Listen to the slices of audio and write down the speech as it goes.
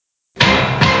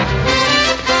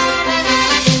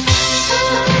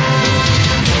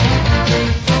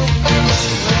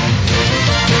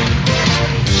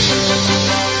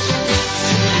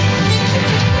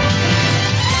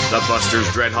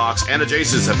Monsters, Dreadhawks, and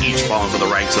Adjacents have each fallen to the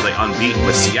ranks of the unbeaten,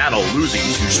 with Seattle losing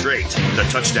 2 straight. The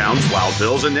Touchdowns, Wild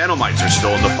Bills, and Nanomites are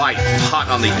still in the fight, hot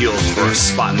on the heels for a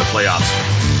spot in the playoffs.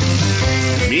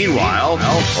 Meanwhile,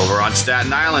 over on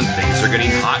Staten Island, things are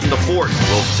getting hot in the fort.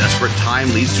 Will desperate time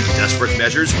lead to desperate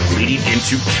measures leading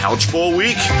into Couch Bowl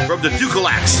week? From the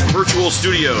Ducalax Virtual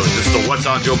Studios, this is the What's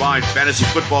on Your Mind Fantasy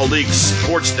Football League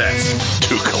Sports Desk.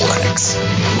 Ducalax.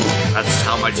 That's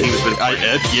how my team's been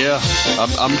playing.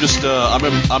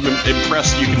 I'm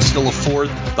impressed you can still afford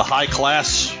the high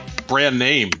class brand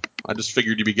name. I just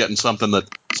figured you'd be getting something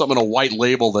in a white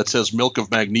label that says Milk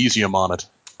of Magnesium on it.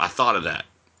 I thought of that.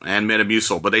 And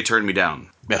Metamucil, but they turned me down.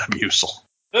 Metamucil.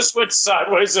 This went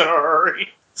sideways in a hurry.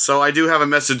 So I do have a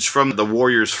message from the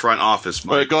Warriors front office,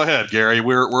 Mike. Go ahead, Gary.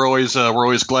 We're always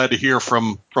glad to hear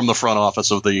from the front office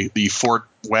of the Fort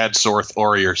Wadsorth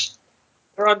Warriors.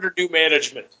 They're under new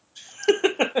management.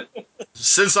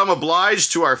 Since I'm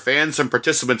obliged to our fans and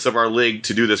participants of our league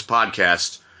to do this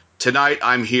podcast, tonight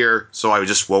I'm here, so I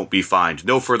just won't be fined.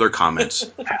 No further comments.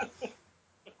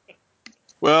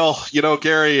 Well,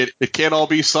 Gary, it can't all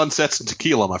be sunsets and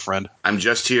tequila, my friend. I'm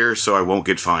just here, so I won't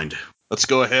get fined. Let's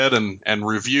go ahead and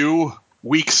review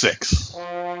Week 6.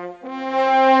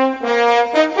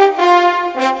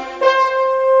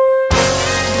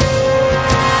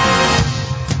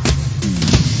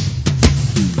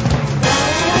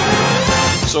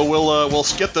 So we'll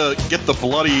get the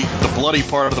bloody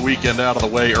part of the weekend out of the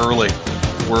way early,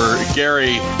 where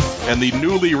Gary and the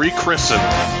newly rechristened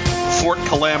Fort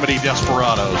Calamity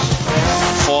Desperados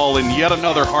fall in yet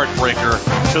another heartbreaker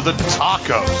to the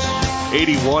Tacos,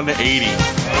 81-80.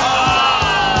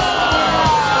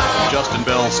 Justin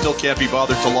Bell still can't be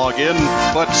bothered to log in,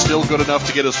 but still good enough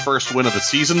to get his first win of the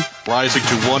season, rising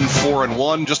to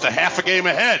 1-4-1, just a half a game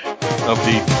ahead of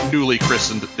the newly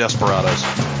christened Desperados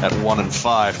at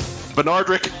 1-5.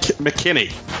 Bernardrick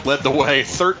McKinney led the way,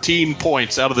 13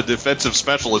 points out of the defensive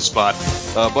specialist spot.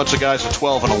 A bunch of guys with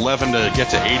 12 and 11 to get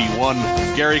to 81.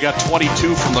 Gary got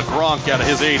 22 from the Gronk out of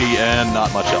his 80, and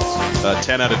not much else.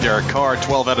 10 out of Derek Carr,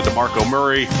 12 out of DeMarco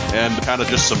Murray, and kind of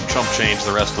just some chump change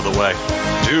the rest of the way.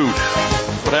 Dude,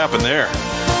 what happened there?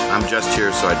 I'm just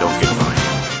here so I don't get fined.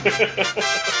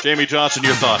 Jamie Johnson,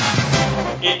 your thought?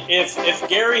 If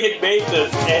Gary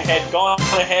had gone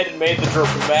ahead and made the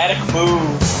dramatic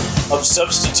move of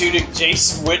substituting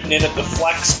Jason Witten in at the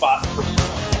flex spot for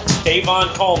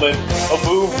Tavon Coleman, a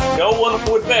move no one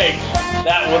would make,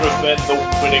 that would have been the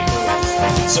winning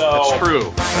move. So That's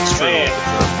true.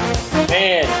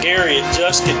 Man, Gary, it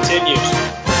just continues.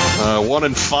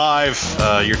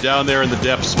 1-5. You're down there in the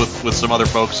depths with some other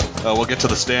folks. We'll get to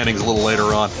the standings a little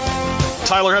later on.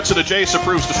 Tyler Hudson Jace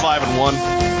improves to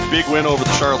 5-1. Big win over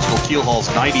the Charlottesville Keelhauls,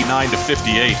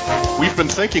 99-58. We've been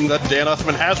thinking that Dan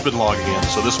Uthman has been logging in,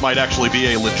 so this might actually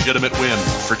be a legitimate win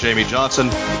for Jamie Johnson.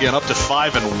 Again, up to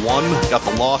 5-1. Got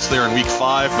the loss there in Week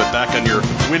 5, but back on your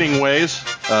winning ways.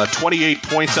 28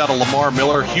 points out of Lamar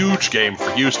Miller. Huge game for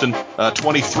Houston.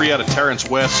 23 out of Terrence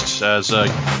West as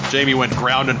Jamie went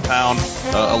ground and pound.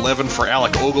 11 for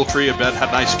Alec Ogletree. Had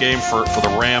a nice game for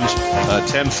the Rams.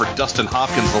 10 for Dustin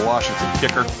Hopkins, the Washington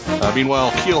kicker.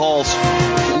 Meanwhile, Keelhauls,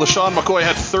 LaShawn McCoy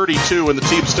had 32, and the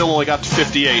team still only got to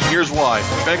 58. Here's why.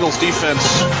 Bengals defense,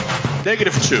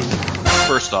 -2.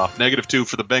 First off, -2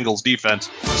 for the Bengals defense.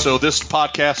 So this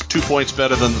podcast, 2 points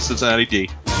better than the Cincinnati D.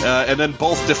 And then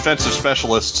both defensive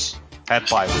specialists had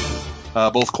bye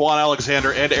week. Both Quan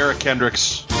Alexander and Eric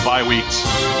Kendricks, bye weeks.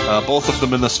 Both of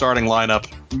them in the starting lineup.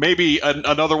 Maybe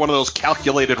another one of those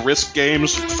calculated risk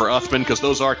games for Uthman, because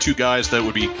those are two guys that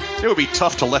would be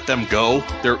tough to let them go.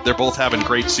 They're both having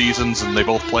great seasons, and they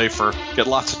both get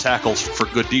lots of tackles for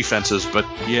good defenses. But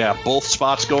yeah, both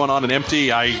spots going on and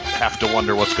empty. I have to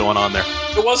wonder what's going on there.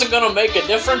 It wasn't going to make a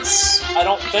difference, I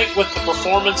don't think, with the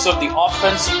performance of the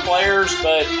offensive players.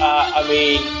 But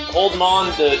holding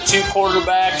on to 2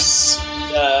 quarterbacks,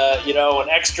 an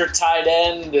extra tight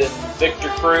end and Victor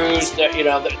Cruz,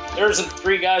 there isn't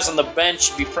 3 guys on the bench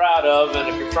you'd be proud of, and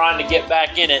if you're trying to get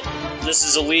back in it, this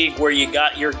is a league where you're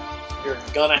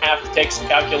gonna have to take some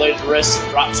calculated risks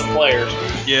and drop some players.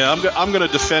 Yeah, I'm gonna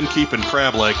defend keeping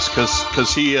crab legs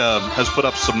because he has put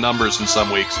up some numbers in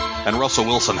some weeks, and Russell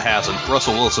Wilson hasn't.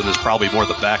 Russell Wilson is probably more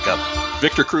the backup.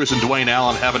 Victor Cruz and Dwayne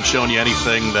Allen haven't shown you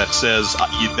anything that says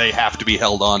they have to be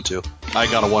held on to. I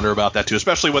gotta wonder about that too,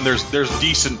 especially when there's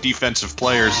decent defensive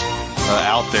players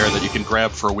out there that you can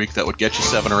grab for a week that would get you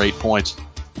 7 or 8 points.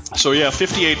 So yeah,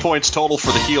 58 points total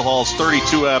for the Keelhauls,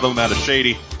 32 out of them out of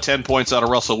Shady, 10 points out of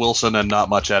Russell Wilson, and not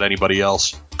much out of anybody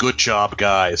else. Good job,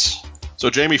 guys. So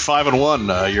Jamie,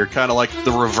 5-1. You're kind of like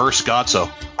the reverse Godso.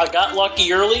 I got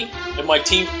lucky early, and my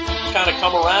team kind of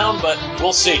come around, but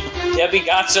we'll see. Debbie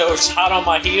Gatso's hot on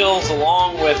my heels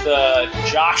along with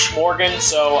Josh Morgan.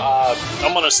 So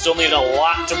I'm going to still need a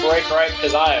lot to break right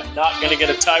because I am not going to get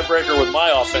a tiebreaker with my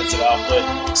offensive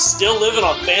output. Still living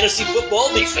on fantasy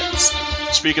football defense.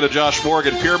 Speaking of Josh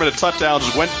Morgan, pyramid of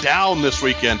touchdowns went down this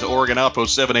weekend to Oregon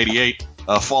Outpost 788,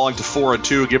 falling to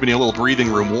 4-2, giving you a little breathing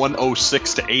room,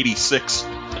 106-86.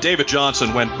 David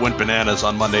Johnson went bananas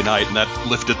on Monday night, and that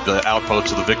lifted the Outpost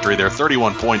to the victory there.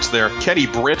 31 points there. Kenny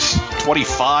Britt,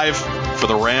 25 for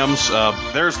the Rams.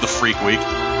 There's the freak week.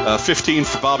 15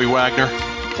 for Bobby Wagner.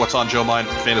 What's on Joe Mine?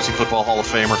 Fantasy Football Hall of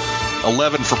Famer.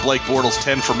 11 for Blake Bortles,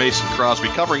 10 for Mason Crosby,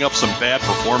 covering up some bad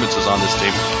performances on this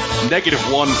team.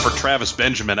 -1 for Travis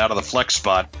Benjamin out of the flex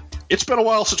spot. It's been a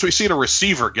while since we've seen a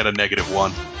receiver get a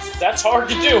 -1. That's hard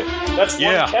to do. That's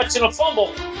one catch and a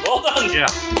fumble. Well done. Yeah.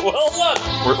 Well done.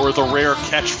 Or the rare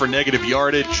catch for negative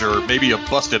yardage, or maybe a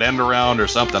busted end around or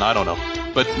something. I don't know.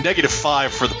 But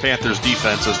 -5 for the Panthers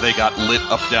defense as they got lit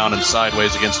up, down, and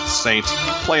sideways against the Saints.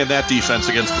 Playing that defense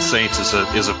against the Saints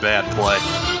is a bad play.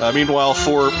 Meanwhile,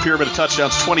 for pyramid of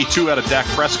touchdowns, 22 out of Dak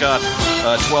Prescott,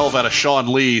 12 out of Sean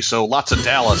Lee. So lots of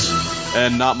Dallas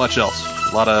and not much else.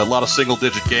 A lot of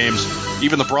single-digit games.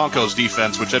 Even the Broncos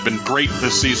defense, which had been great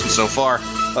this season so far,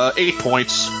 8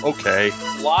 points. Okay.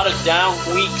 A lot of down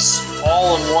weeks,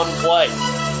 all in one play.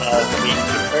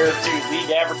 Compared to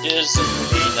league averages,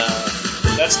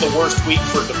 that's the worst week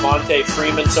for Devontae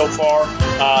Freeman so far.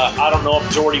 I don't know if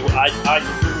Jordy. I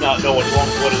do not know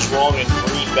what is wrong in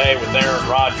Green Bay with Aaron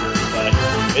Rodgers, but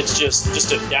it's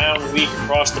just a down week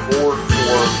across the board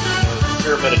for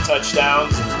pyramid of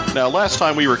touchdowns. Now, last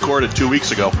time we recorded 2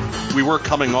 weeks ago, we were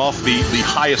coming off the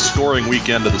highest scoring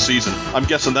weekend of the season. I'm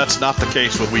guessing that's not the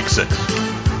case with Week 6.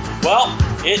 Well,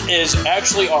 it is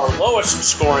actually our lowest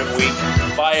scoring week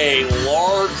by a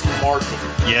large margin.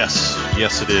 Yes,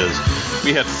 it is.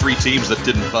 We had 3 teams that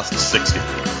didn't bust 60.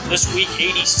 This week,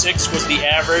 86 was the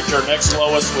average. Our next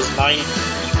lowest was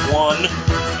 91,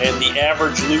 and the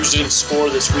average losing score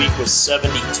this week was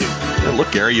 72. Well,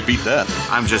 look, Gary, you beat that.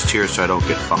 I'm just here so I don't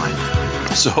get fined.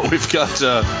 So we've got,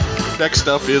 next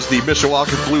up is the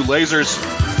Mishawaka Blue Lasers.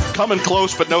 Coming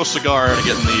close, but no cigar to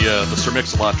getting the Sir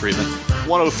Mix-a-Lot treatment.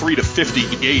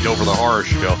 103-58 over the Horror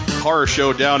Show. Horror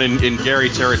Show down in Gary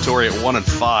territory at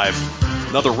 1-5.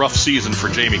 Another rough season for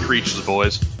Jamie Creech's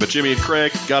boys. But Jimmy and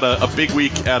Craig got a big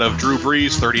week out of Drew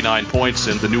Brees, 39 points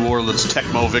in the New Orleans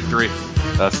Tecmo victory.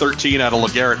 13 out of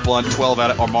LeGarrette Blount, 12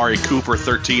 out of Amari Cooper,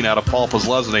 13 out of Paul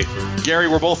Posluszny. Gary,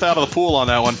 we're both out of the pool on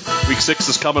that one. Week 6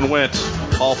 has come and went.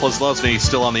 Paul Posluszny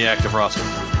still on the active roster.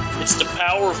 It's the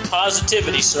power of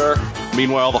positivity, sir.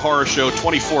 Meanwhile, the Horror Show,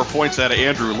 24 points out of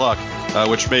Andrew Luck,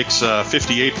 which makes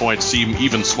 58 points seem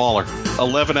even smaller.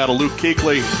 11 out of Luke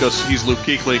Kuechly, because he's Luke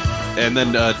Kuechly, and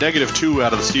then -2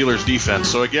 out of the Steelers' defense.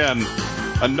 So again,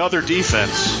 another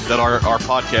defense that our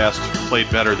podcast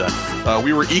played better than.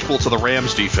 We were equal to the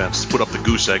Rams' defense to put up the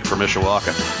goose egg for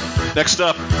Mishawaka. Next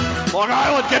up, Long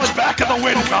Island gets back in the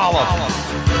win column.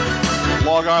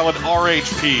 Long Island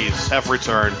RHPs have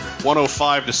returned,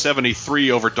 105-73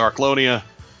 over Darklonia.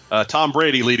 Tom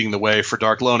Brady leading the way for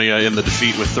Darklonia in the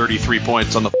defeat with 33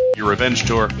 points on the Revenge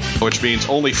Tour, which means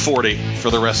only 40 for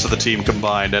the rest of the team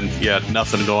combined, and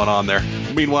nothing going on there.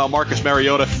 Meanwhile, Marcus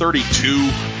Mariota,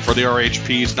 32 for the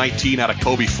RHPs, 19 out of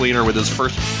Kobe Fleener with his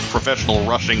first professional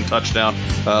rushing touchdown,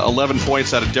 11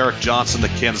 points out of Derek Johnson, the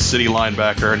Kansas City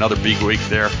linebacker, another big week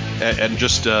there, and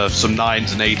just some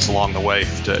 9s and 8s along the way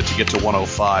to get to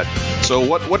 105. So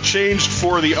what changed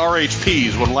for the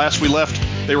RHPs? When last we left,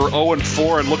 they were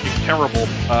 0-4 and looking terrible.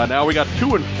 Now we got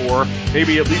 2-4,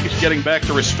 maybe at least getting back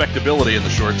to respectability in the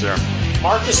short term.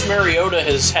 Marcus Mariota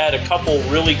has had a couple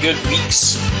really good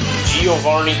weeks.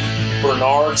 Giovanni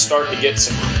Bernard starting to get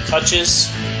some touches.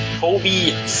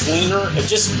 Kobe Fleener,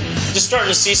 just starting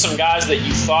to see some guys that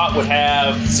you thought would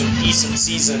have some decent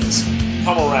seasons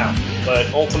come around.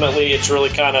 But ultimately, it's really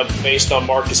kind of based on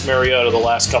Marcus Mariota the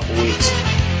last couple weeks.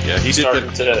 Yeah, he did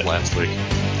good last week.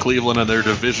 Cleveland and their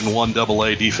Division I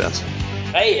AA defense.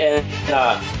 Hey, and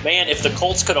man, if the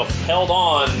Colts could have held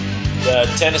on, the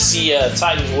Tennessee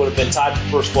Titans would have been tied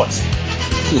for first place.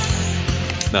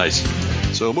 Nice.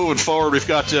 So moving forward, we've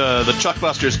got the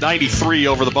Chuckbusters 93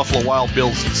 over the Buffalo Wild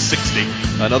Bills 60.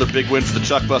 Another big win for the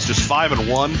Chuckbusters,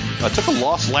 5-1. Took a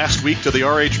loss last week to the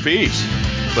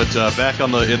RHPs, but back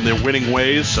in their winning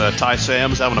ways. Ty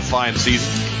Sam's having a fine season,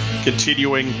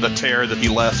 continuing the tear that he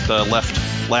left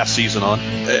last season on.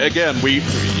 Again,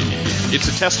 it's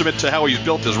a testament to how he's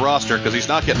built his roster because he's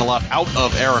not getting a lot out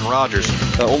of Aaron Rodgers.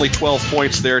 Only 12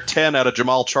 points there, 10 out of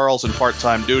Jamal Charles in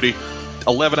part-time duty,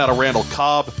 11 out of Randall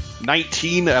Cobb,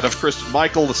 19 out of Christian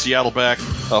Michael, the Seattle back,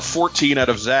 14 out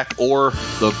of Zach Orr,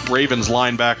 the Ravens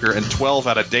linebacker, and 12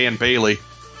 out of Dan Bailey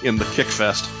in the kick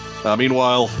fest.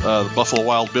 Meanwhile, the Buffalo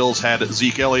Wild Bills had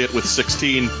Zeke Elliott with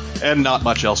 16 and not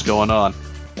much else going on.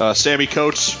 Sammy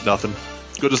Coates, nothing.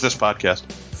 Good as this podcast.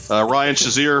 Ryan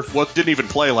Shazier didn't even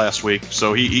play last week,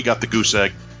 so he got the goose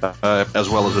egg as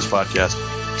well as this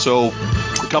podcast. So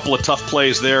a couple of tough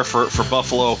plays there for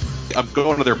Buffalo. I'm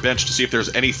going to their bench to see if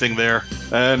there's anything there,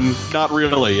 and not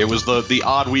really. It was the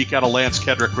odd week out of Lance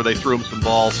Kedrick where they threw him some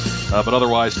balls, but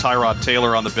otherwise Tyrod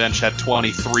Taylor on the bench had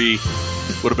 23.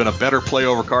 Would have been a better play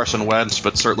over Carson Wentz,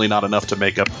 but certainly not enough to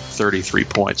make up 33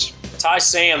 points. Ty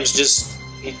Sam's just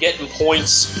getting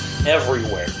points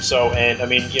everywhere. So, and I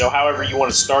mean, however you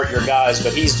want to start your guys,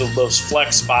 but he's those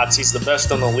flex spots. He's the best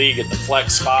in the league at the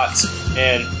flex spots.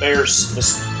 And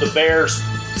the Bears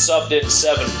subbed in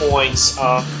 7 points,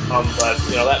 but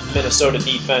that Minnesota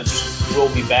defense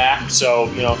will be back. So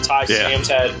Ty Sam's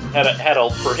had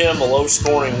for him a low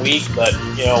scoring week, but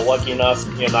lucky enough,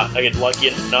 lucky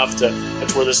enough to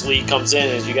that's where this league comes in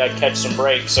is you got to catch some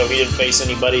breaks. So he didn't face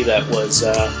anybody that was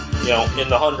in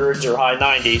the hundreds or high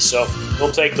 90s. So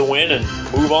he'll take the win and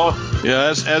move on.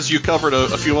 Yeah, as you covered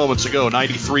a few moments ago,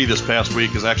 93 this past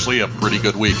week is actually a pretty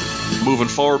good week. Moving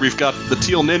forward, we've got the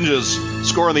Teal Ninjas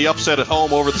scoring the upset at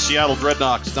home over the Seattle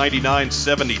Dreadnoughts,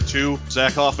 99-72.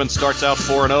 Zach Hoffman starts out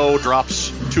 4-0,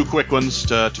 drops 2 quick ones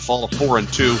to fall to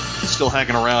 4-2. Still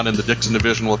hanging around in the Dixon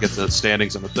division. We'll get to the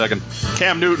standings in a second.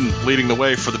 Cam Newton leading the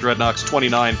way for the Dreadnoughts,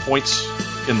 29 points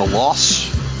in the loss.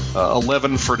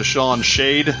 11 for Deshaun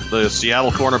Shade, the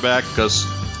Seattle cornerback, because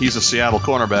he's a Seattle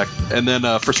cornerback. And then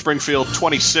for Springfield,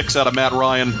 26 out of Matt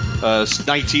Ryan,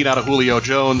 19 out of Julio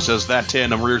Jones, as that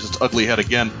tandem rears its ugly head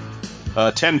again.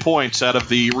 10 points out of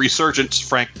the resurgent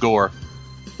Frank Gore,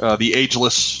 the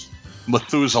ageless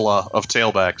Methuselah of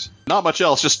tailbacks. Not much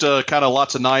else, just kind of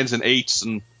lots of 9s and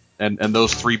 8s and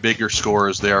those 3 bigger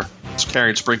scorers there. It's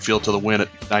carrying Springfield to the win at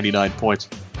 99 points.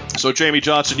 So, Jamie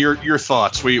Johnson, your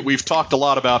thoughts. We've talked a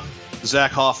lot about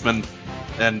Zach Hoffman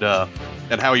and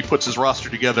how he puts his roster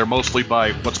together, mostly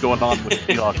by what's going on with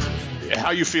the Seahawks. How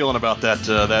are you feeling about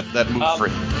that move for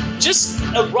him? Just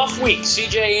a rough week.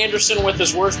 C.J. Anderson with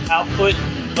his worst output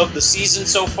of the season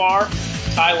so far.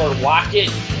 Tyler Lockett,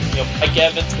 Mike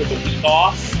Evans with a week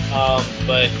off.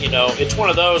 But it's one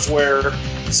of those where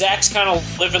Zach's kind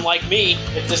of living like me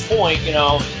at this point.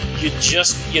 You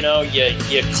just, you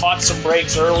caught some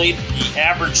breaks early. The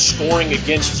average scoring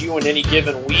against you in any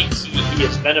given week, he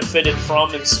has benefited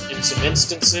from in some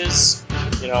instances.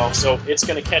 So it's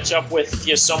going to catch up with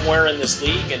you somewhere in this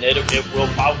league, and it will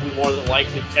probably more than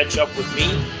likely catch up with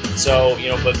me. So,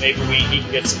 but maybe he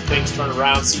can get some things turned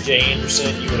around. C.J.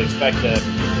 Anderson, you would expect to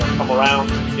come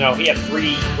around. He had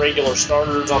 3 regular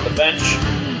starters on the bench.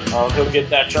 He'll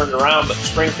get that turned around. But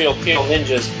Springfield Teal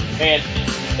Ninjas, man,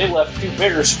 they left 2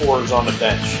 bigger scorers on the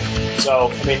bench.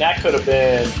 So, that could have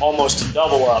been almost a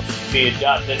double up if he had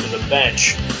gotten into the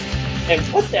bench. And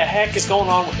what the heck is going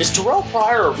on? Is Terrell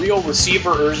Pryor a real receiver,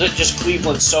 or is it just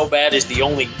Cleveland so bad is the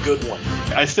only good one?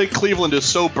 I think Cleveland is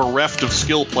so bereft of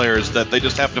skill players that they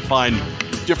just have to find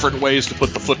different ways to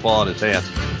put the football in his hands.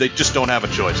 They just don't have a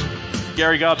choice.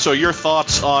 Gary Gotso, your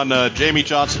thoughts on Jamie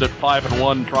Johnson at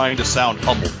 5-1 trying to sound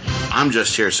humble? I'm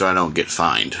just here so I don't get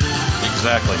fined.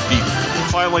 Exactly.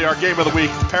 Finally, our game of the week,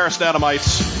 Paris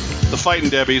Dynamites, the Fightin'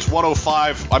 Debbies,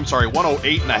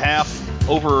 108.5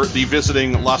 over the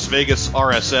visiting Las Vegas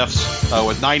RSFs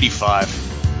with 95.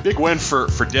 Big win for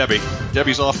Debbie.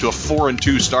 Debbie's off to a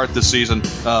 4-2 start this season.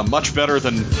 Much better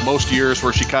than most years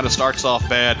where she kind of starts off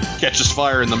bad, catches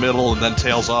fire in the middle, and then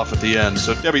tails off at the end.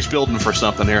 So Debbie's building for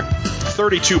something here.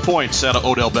 32 points out of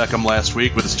Odell Beckham last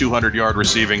week with his 200-yard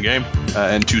receiving game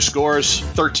and 2 scores.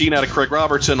 13 out of Craig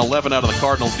Robertson, 11 out of the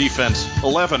Cardinals defense,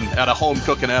 11 out of home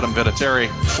cooking Adam Vinatieri,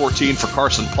 14 for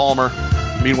Carson Palmer.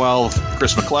 Meanwhile,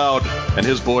 Chris McLeod and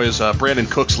his boys, Brandon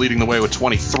Cooks leading the way with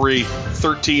 23,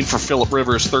 13 for Phillip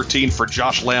Rivers, 13 for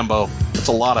Josh Lambo. That's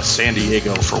a lot of San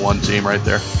Diego for one team right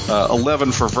there.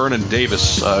 11 for Vernon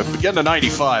Davis. Getting to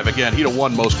 95. Again, he'd have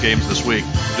won most games this week.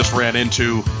 Just ran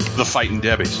into the Fightin'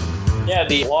 Debbies. Yeah,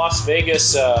 the Las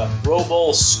Vegas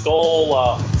Robo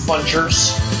Skull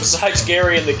Funchers. Besides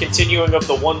Gary and the continuing of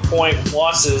the 1-point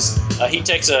losses, he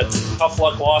takes a tough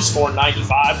luck loss scoring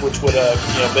 95, which would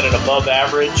have been an above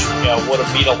average. Would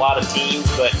have beat a lot of teams,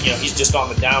 but he's just on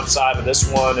the downside of this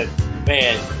one. And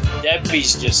man,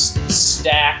 Debbie's just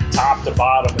stacked top to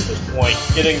bottom at this point,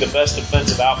 getting the best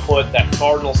defensive output. That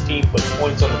Cardinals team put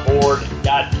points on the board.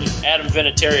 Got Adam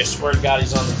Vinatieri, I swear to God,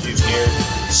 he's on the juice, Gary.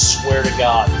 Swear to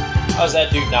God. How's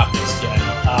that dude not missed yet?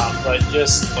 But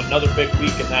just another big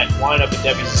week, and that lineup at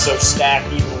Debbie's is so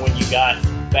stacked, even when you got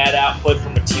bad output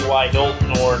from a T.Y.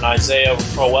 Hilton or an Isaiah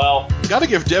Crowell. Got to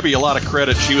give Debbie a lot of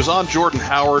credit. She was on Jordan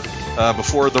Howard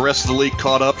before the rest of the league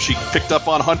caught up. She picked up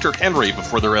on Hunter Henry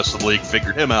before the rest of the league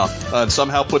figured him out, and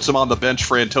somehow puts him on the bench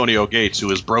for Antonio Gates, who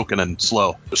is broken and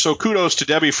slow. So kudos to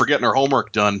Debbie for getting her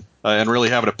homework done and really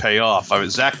having it pay off. I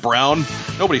mean, Zach Brown,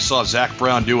 nobody saw Zach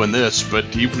Brown doing this, but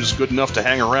he was good enough to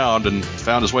hang around and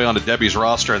found his way onto Debbie's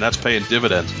roster, and that's paying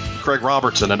dividends. Craig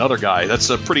Robertson, another guy. That's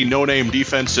a pretty no-name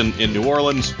defense in New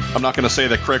Orleans. I'm not going to say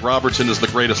that Craig Robertson is the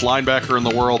greatest linebacker in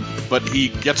the world, but he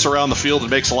gets around the field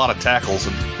and makes a lot of tackles,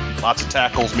 and lots of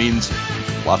tackles means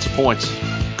lots of points.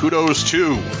 Kudos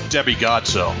to Debbie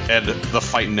Godso and the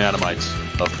Fighting Animites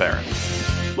of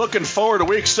Paris. Looking forward to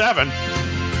Week 7.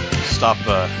 Stop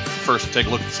first and take a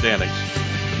look at the standings.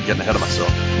 I'm getting ahead of myself.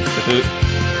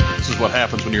 This is what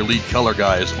happens when your lead color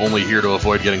guy is only here to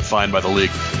avoid getting fined by the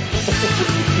league.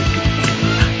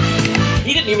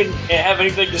 He didn't even have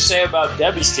anything to say about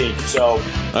Debbie's team, so...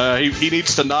 He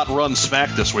needs to not run smack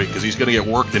this week because he's going to get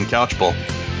worked in Couch Bowl.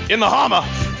 In the Hama,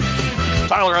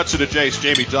 Tyler Hudson to Jace,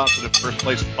 Jamie Johnson in first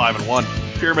place at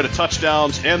 5-1. Pyramid of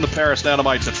touchdowns and the Paris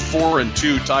Dynamites at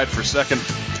 4-2, tied for second.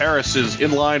 Paris is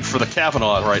in line for the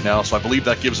Kavanaugh right now, so I believe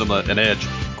that gives him an edge.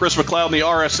 Chris McLeod and the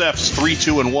RSFs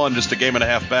 3-2-1, just a game and a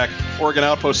half back. Oregon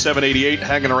Outpost 788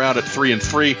 hanging around at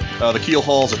 3-3. The Keel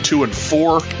Halls at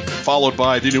 2-4, followed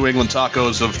by the New England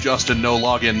Tacos of Justin No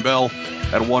Login Bell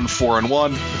at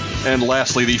 1-4-1, and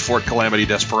lastly the Fort Calamity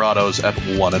Desperados at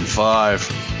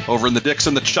 1-5. Over in the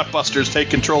Dixon, the Chuckbusters take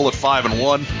control at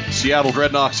 5-1. Seattle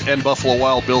Dreadnoughts and Buffalo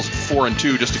Wild Bills at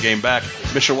 4-2, just a game back.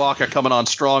 Mishawaka coming on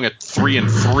strong at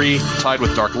 3-3, tied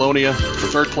with Darklonia for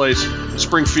third place.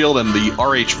 Springfield and the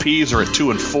RHPs are at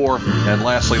 2-4, and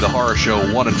lastly the Horror Show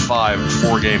 1-5,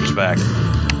 4 games back.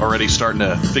 Already starting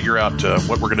to figure out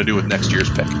what we're going to do with next year's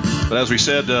pick. But as we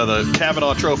said, the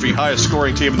Kavanaugh Trophy highest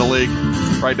scoring team in the league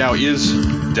right now is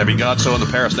Debbie Godso and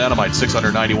the Paris Dynamite,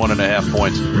 691.5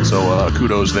 points. So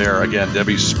kudos there. Again,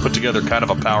 Debbie's put together kind of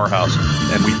a powerhouse,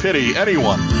 and we pity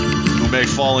anyone who may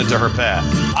fall into her path.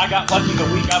 I got lucky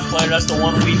the week I played. That's the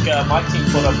 1 week my team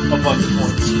put up a bunch of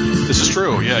points. This is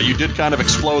true. Yeah, you did kind of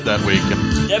explode that week.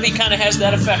 And Debbie kind of has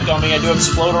that effect on me. I do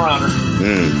explode around her.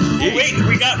 Oh, wait,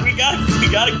 we got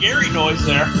a Gary noise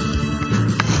there.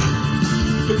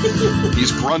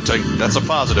 He's grunting. That's a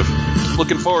positive.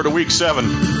 Looking forward to Week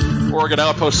 7. Oregon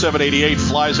Outpost 788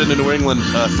 flies into New England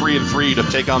 3-3 to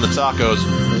take on the Tacos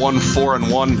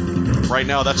 1-4-1. Right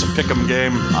now, that's a pick'em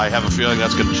game. I have a feeling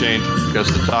that's going to change because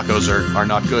the Tacos are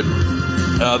not good.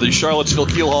 The Charlottesville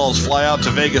Keel Halls fly out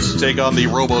to Vegas to take on the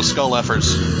Robo Skull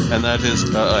Effers, and that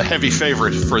is a heavy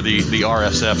favorite for the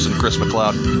RSFs and Chris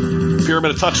McLeod.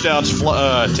 Pyramid of touchdowns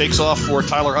takes off for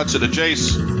Tyler Hudson and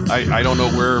Jace. I don't know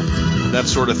where that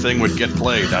sort of thing would get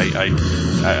played. I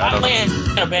don't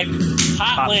know. Baby.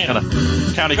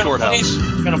 Hotland. County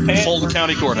courthouse. Fulton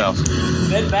County Courthouse.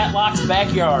 Ben Matlock's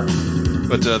backyard.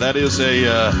 But that is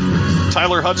a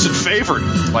Tyler Hudson favored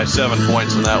by 7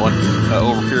 points in that one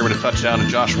over Pyramid of touchdown and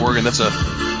Josh Morgan. That's a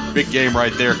big game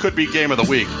right there. Could be game of the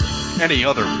week. Any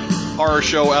other week. Horror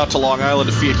Show out to Long Island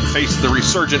to face the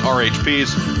resurgent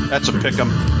RHPs. That's a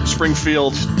pick'em.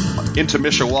 Springfield into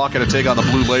Mishawaka to take on the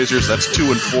Blue Lasers. That's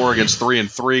 2-4 against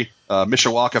 3-3.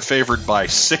 Mishawaka favored by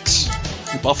 6.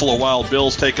 Buffalo Wild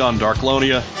Bills take on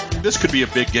Darklonia. This could be a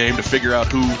big game to figure out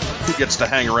who gets to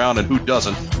hang around and who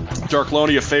doesn't.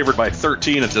 Darklonia favored by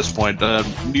 13 at this point.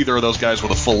 Neither of those guys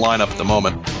with a full lineup at the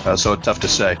moment, so it's tough to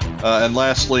say. And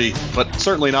lastly, but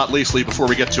certainly not leastly, before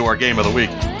we get to our game of the week,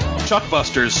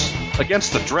 Chuckbusters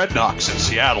against the Dreadnoughts in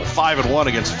Seattle, 5-1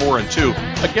 against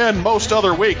 4-2. Again, most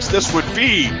other weeks, this would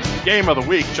be game of the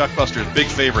week. Chuckbusters, big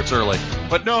favorites early.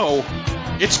 But no,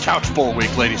 it's Couch Bowl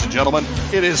week, ladies and gentlemen.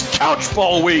 It is Couch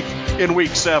Bowl week in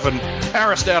Week 7.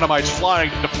 Paris Dynamites flying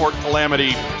to Port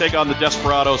Calamity, take on the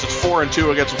Desperados. It's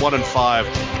 4-2 against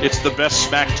 1-5. It's the best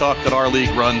smack talk that our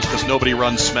league runs because nobody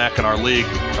runs smack in our league.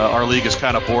 Our league is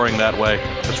kind of boring that way.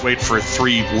 Just wait for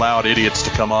 3 loud idiots to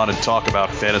come on and talk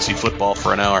about fantasy football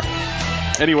for an hour.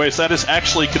 Anyways, that is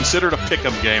actually considered a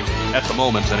pick'em game at the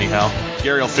moment, anyhow.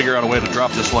 Gary will figure out a way to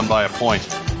drop this one by a point.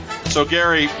 So,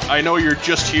 Gary, I know you're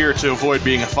just here to avoid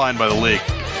being fined by the league.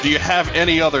 Do you have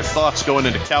any other thoughts going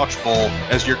into Couch Bowl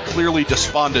as your clearly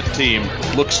despondent team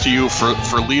looks to you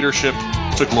for leadership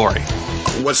to glory?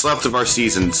 What's left of our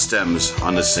season stems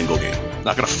on this single game.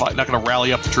 Not going to fight, not going to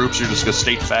rally up the troops. You're just going to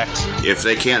state facts. If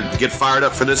they can't get fired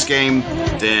up for this game,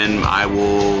 then I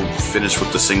will finish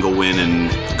with the single win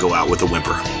and go out with a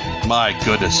whimper. My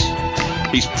goodness.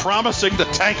 He's promising the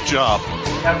tank job.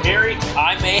 Now, Gary,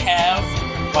 I may have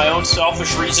my own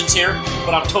selfish reasons here,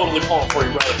 but I'm totally pulling for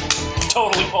you, brother.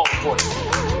 Totally pulling for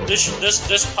you.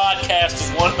 This podcast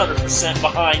is 100%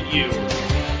 behind you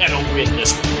and a win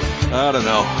this week. I don't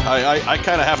know. I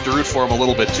kind of have to root for him a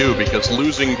little bit, too, because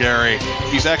losing Gary,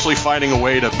 he's actually finding a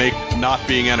way to make not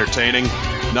being entertaining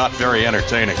not very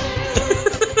entertaining.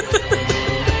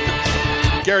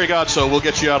 Gary Godso, we'll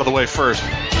get you out of the way first.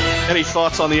 Any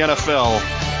thoughts on the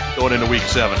NFL going into Week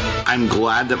 7? I'm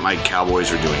glad that my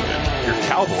Cowboys are doing good. Your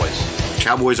Cowboys?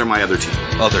 Cowboys are my other team.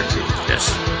 Other team.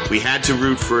 Yes. We had to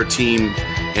root for a team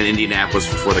in Indianapolis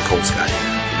before the Colts got here,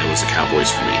 and it was the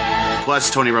Cowboys for me. Plus,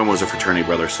 Tony Romo's a fraternity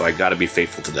brother, so I got to be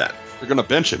faithful to that. You're going to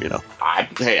bench him, you know.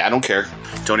 Hey, I don't care.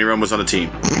 Tony Romo's on the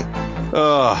team.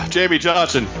 Jamie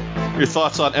Johnson, your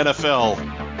thoughts on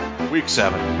NFL Week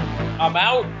 7? I'm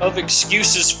out of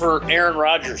excuses for Aaron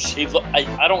Rodgers.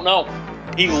 I don't know.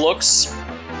 He looks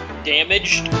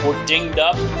damaged or dinged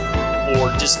up or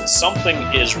just something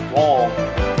is wrong.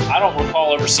 I don't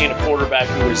recall ever seeing a quarterback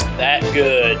who was that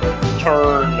good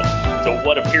turn to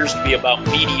what appears to be about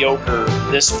mediocre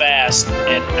this fast,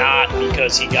 and not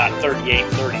because he got 38,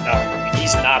 39. I mean,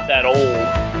 he's not that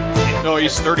old. No,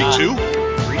 he's 32?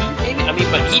 Maybe. I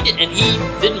mean, but he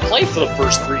didn't play for the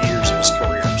first 3 years of his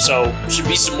career, so there should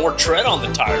be some more tread on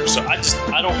the tires. So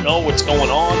I don't know what's going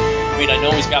on. I mean, I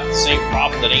know he's got the same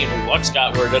problem that Andrew Luck's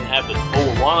got, where he doesn't have the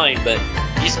whole line, but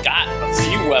he's got a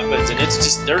few weapons, and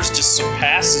there's just some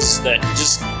passes that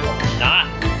just are not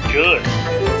good.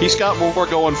 He's got more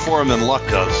going for him than Luck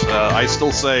does. I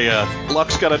still say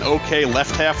Luck's got an okay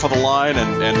left half of the line,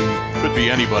 and could be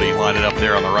anybody lining up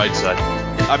there on the right side.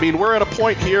 I mean, we're at a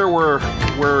point here where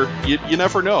you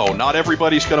never know. Not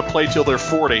everybody's going to play till they're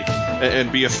 40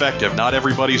 and be effective. Not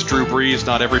everybody's Drew Brees.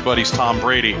 Not everybody's Tom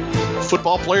Brady.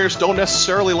 Football players don't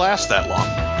necessarily last that long.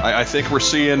 I think we're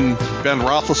seeing Ben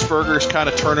Roethlisberger's kind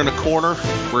of turning a corner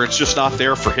where it's just not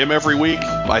there for him every week.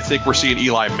 I think we're seeing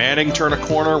Eli Manning turn a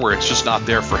corner where it's just not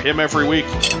there for him every week.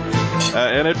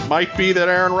 And it might be that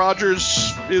Aaron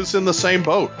Rodgers is in the same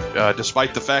boat,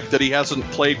 despite the fact that he hasn't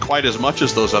played quite as much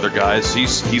as those other guys.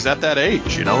 He's at that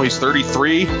age, you know. He's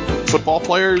 33. Football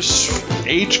players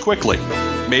age quickly.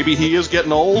 Maybe he is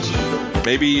getting old.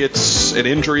 Maybe it's an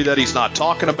injury that he's not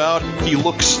talking about. He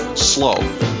looks slow.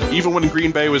 Even when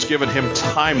Green Bay was giving him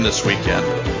time this weekend,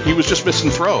 he was just missing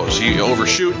throws. He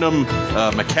overshooting them.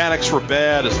 Mechanics were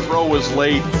bad. His throw was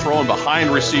late. Throwing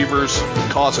behind receivers,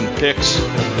 causing picks.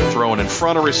 Throwing in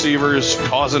front of receivers,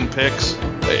 causing picks.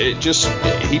 He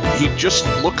just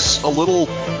looks a little,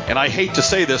 and I hate to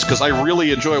say this because I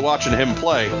really enjoy watching him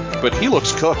play, but he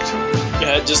looks cooked.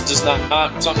 Yeah, it just does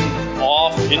not something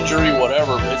off, injury,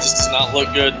 whatever. It just does not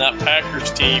look good. And that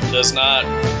Packers team does not.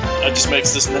 It just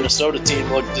makes this Minnesota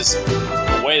team look just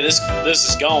the way this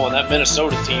is going. That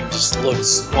Minnesota team just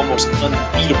looks almost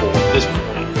unbeatable at this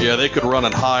point. Yeah, they could run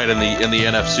and hide in the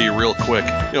NFC real quick.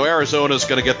 You know, Arizona's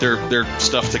going to get their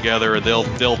stuff together and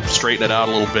they'll straighten it out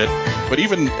a little bit. But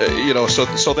even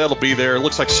so that'll be there. It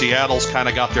looks like Seattle's kind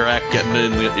of got their act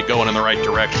going in the right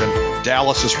direction.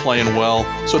 Dallas is playing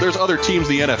well. So there's other teams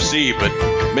in the NFC, but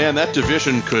man, that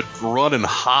division could run and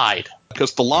hide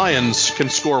because the Lions can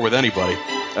score with anybody,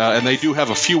 and they do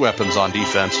have a few weapons on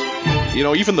defense. You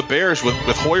know, even the Bears with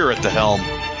Hoyer at the helm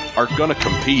are going to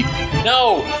compete.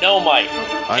 No, Mike.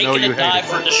 I know you hate it.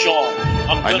 For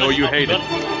Deshaun. I know you hate it.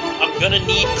 I'm going to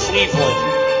need Cleveland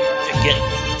to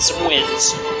get some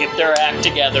wins, get their act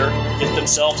together, get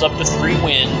themselves up to 3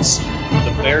 wins.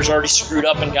 The Bears already screwed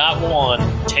up and got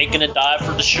 1. Taking a dive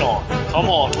for Deshaun. Come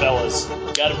on, fellas.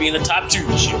 You got to be in the top 2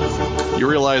 this year. You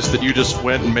realize that you just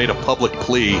went and made a public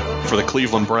plea for the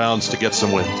Cleveland Browns to get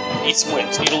some wins. Need some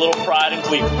wins. Need a little pride in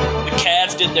Cleveland. The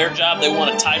Cavs did their job. They won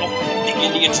a title. The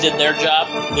Indians did their job.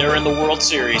 They're in the World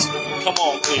Series. Come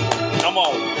on, Cleveland. Come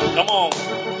on.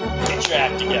 Get your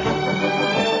act together.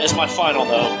 As my final,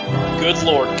 though, good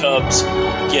Lord, Cubs,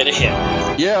 get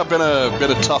ahead. Yeah, been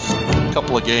a tough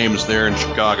couple of games there in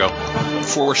Chicago.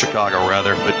 For Chicago,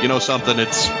 rather. But you know something? They're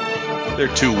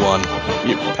 2-1.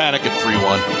 You panic at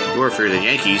 3-1. Or if you're the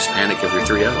Yankees, panic if you're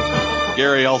 3-0.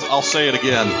 Gary, I'll say it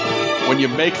again. When you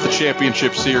make the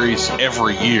championship series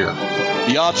every year,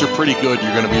 the odds are pretty good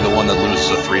you're going to be the one that loses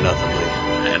a 3-0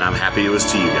 lead. And I'm happy it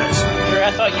was to you guys.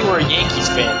 I thought you were a Yankees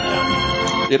fan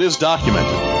now. It is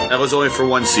documented. That was only for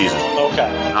 1 season. Okay.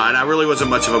 And I really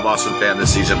wasn't much of a Boston fan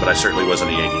this season, but I certainly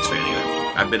wasn't a Yankees fan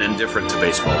either. I've been indifferent to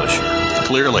baseball this year.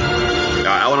 Clearly.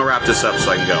 I want to wrap this up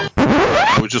so I can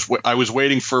go. I was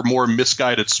waiting for more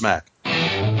misguided smack.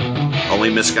 Only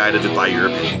misguided by your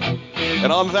opinion.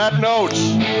 And on that note,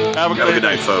 have a good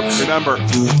night, folks. Remember,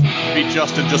 beat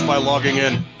Justin just by logging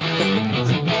in.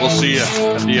 We'll see you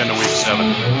at the end of week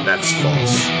 7. That's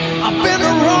false. I've been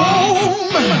to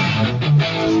Rome,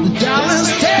 Dallas,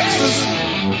 Texas.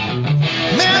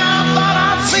 Man, I thought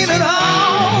I'd seen it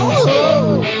all.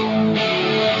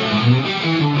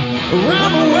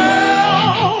 Around the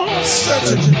world,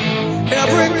 searching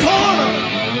every corner.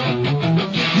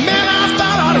 Man, I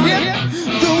thought I'd hit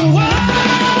the wall.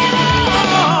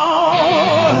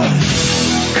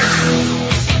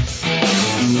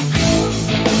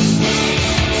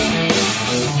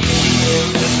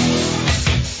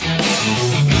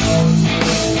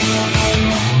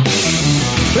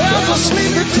 There's a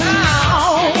sleepy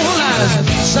town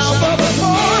south of the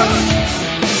border.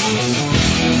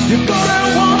 You go there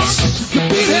once, you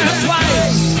be there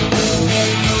twice.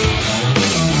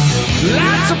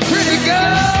 Lots of pretty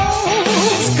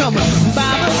girls coming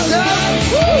by the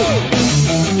door.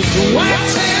 The white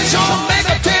sands don't make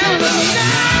a tale of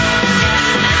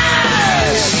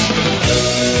nice.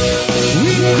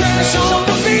 We crash on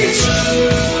the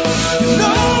beach.